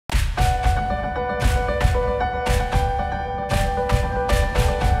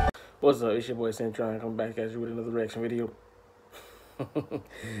What's up? It's your boy Cintron coming back at you with another reaction video.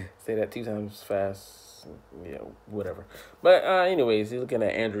 Say that 2 times fast. Yeah, whatever. But anyways, he's looking at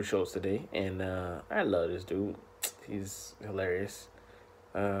Andrew Schulz today, and I love this dude. He's hilarious.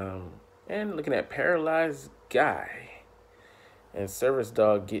 And looking at Paralyzed Guy and Service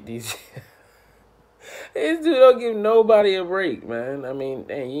Dog get these. This dude don't give nobody a break, man. I mean,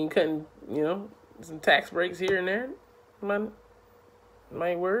 dang, you ain't cutting, some tax breaks here and there.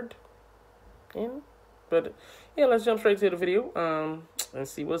 My word. Yeah. But yeah, let's jump straight to the video. And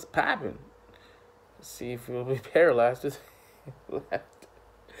see what's popping. See if we'll be paralyzed. Alright,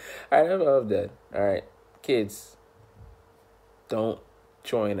 I love that. Alright, kids, don't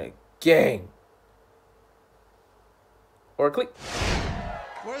join a gang. Or click.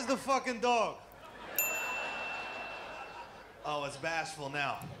 Where's the fucking dog? Oh, it's bashful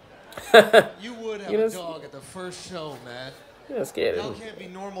now. You would have a dog at the first show, man. Yeah, scared of Dog can't be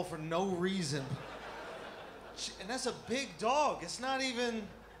normal for no reason. And that's a big dog. It's not even...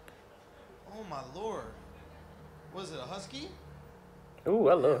 Oh, my Lord. What is it, a husky? Ooh,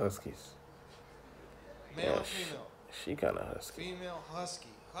 I love huskies. Male or female? She kind of husky. Female husky.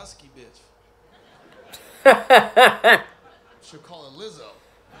 Husky bitch. Should call it Lizzo.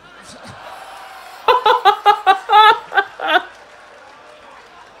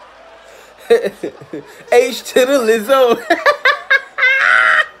 H to the Lizzo.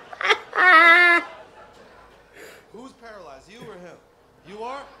 Who's paralyzed, you or him? You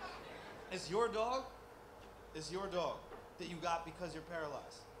are? It's your dog? It's your dog that you got because you're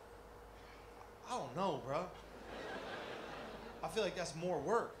paralyzed. I don't know, bro. I feel like that's more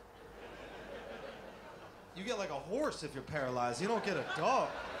work. You get like a horse if you're paralyzed. You don't get a dog.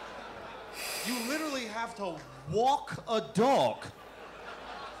 You literally have to walk a dog.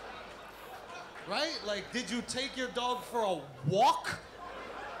 Right? Like, did you take your dog for a walk?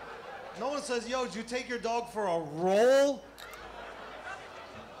 No one says, yo, did you take your dog for a roll?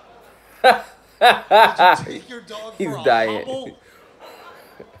 Did you take your dog for a dying. hobble?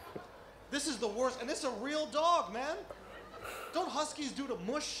 This is the worst, and it's a real dog, man. Don't huskies do the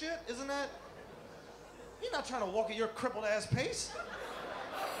mush shit? Isn't that? You're not trying to walk at your crippled ass pace.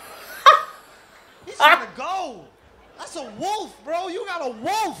 He's trying to go. That's a wolf, bro. You got a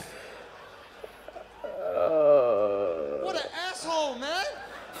wolf. What an asshole, man.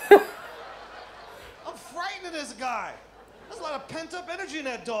 I'm frightened of this guy. There's a lot of pent-up energy in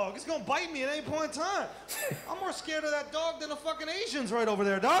that dog. It's gonna bite me at any point in time. I'm more scared of that dog than the fucking Asians right over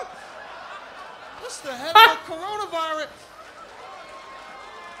there, dog. What's the head of the coronavirus?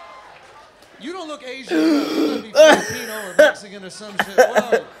 You don't look Asian. You gotta be Filipino or Mexican or some shit.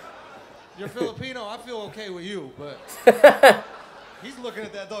 Well, you're Filipino. I feel okay with you, but he's looking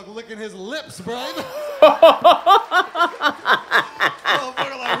at that dog, licking his lips, bro.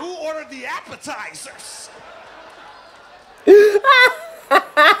 Motherfucker, like, who ordered the appetizers? Don't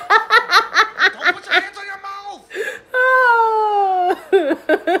put your hands on your mouth.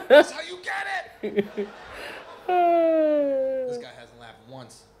 That's how you get it. This guy hasn't laughed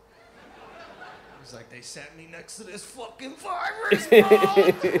once. He's like, they sat me next to this fucking virus, bro.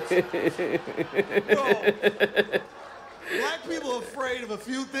 Black people are afraid of a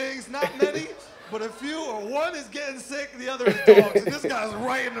few things, not many, but a few, or one is getting sick, the other is dogs, and this guy's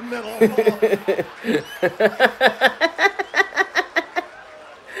right in the middle.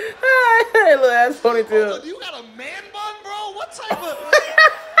 Look, that's funny too. Oh, you got a man bun, bro? What type of...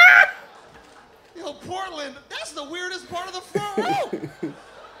 Yo, Portland, that's the weirdest part of the front row. You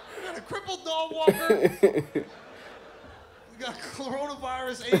got a crippled dog walker. We got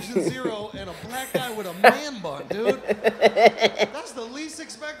coronavirus Asian Zero and a black guy with a man bun, dude. That's the least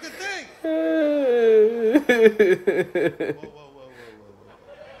expected thing. Whoa, whoa, whoa, whoa, whoa, whoa.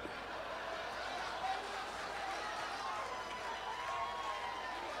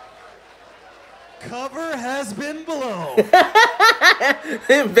 Cover has been blown.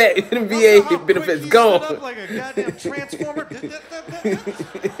 VA benefits gone. Up like a goddamn transformer.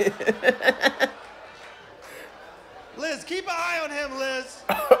 Liz, keep an eye on him, Liz.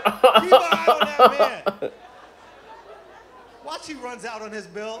 Keep an eye on that man. Watch, he runs out on his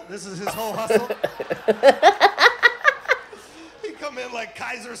bill. This is his whole hustle. He come in like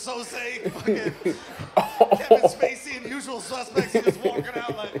Kaiser Sose, fucking Kevin Spacey and Usual Suspects. He just walking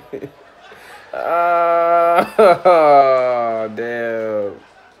out like... Oh, damn.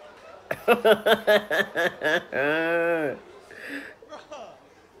 Bruh,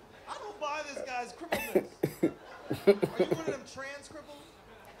 I don't buy this guy's crippleness. Are you one of them trans cripples?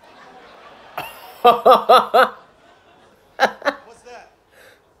 What's that?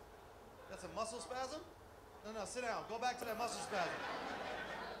 That's a muscle spasm? No, sit down. Go back to that muscle spasm.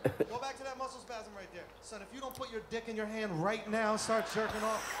 Go back to that muscle spasm right there. Son, if you don't put your dick in your hand right now, start jerking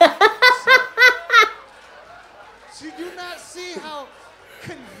off. So you do not see how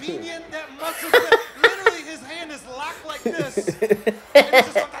convenient that muscle is. Literally, his hand is locked like this. And he's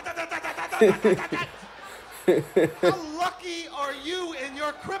just going, how lucky are you in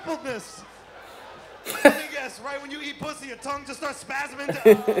your crippledness? Let me guess, right when you eat pussy, your tongue just starts spasming.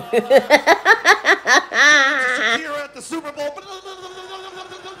 Shakira at the Super Bowl.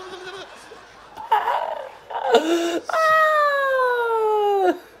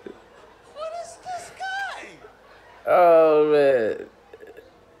 What is this guy? Oh man.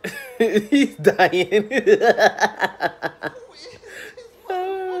 He's dying. Who is this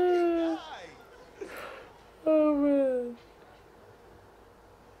motherfucking guy? Oh man.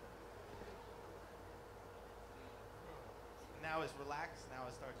 Now it's relaxed. Now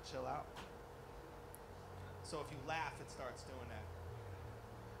it starts to chill out. So if you laugh, it starts doing that.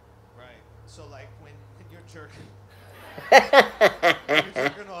 Right. So like when you're jerking, when you're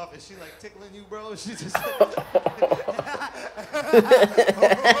jerking off, is she like tickling you, bro? Is she just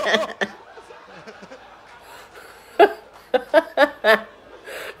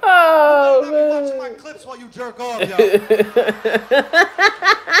Oh let me man. watch my clips while you jerk off, yo.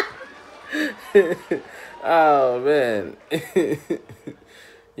 Oh man.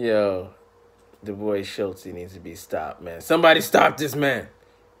 Yo, the boy Schulz needs to be stopped, man. Somebody stop this man.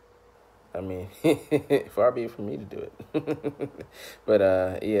 I mean, far be it from me to do it. But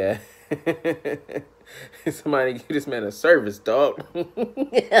yeah. Somebody give this man a service, dog. All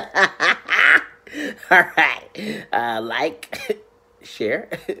right. Like, share,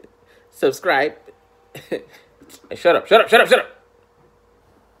 subscribe. Shut up.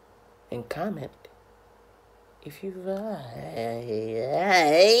 And comment if you like.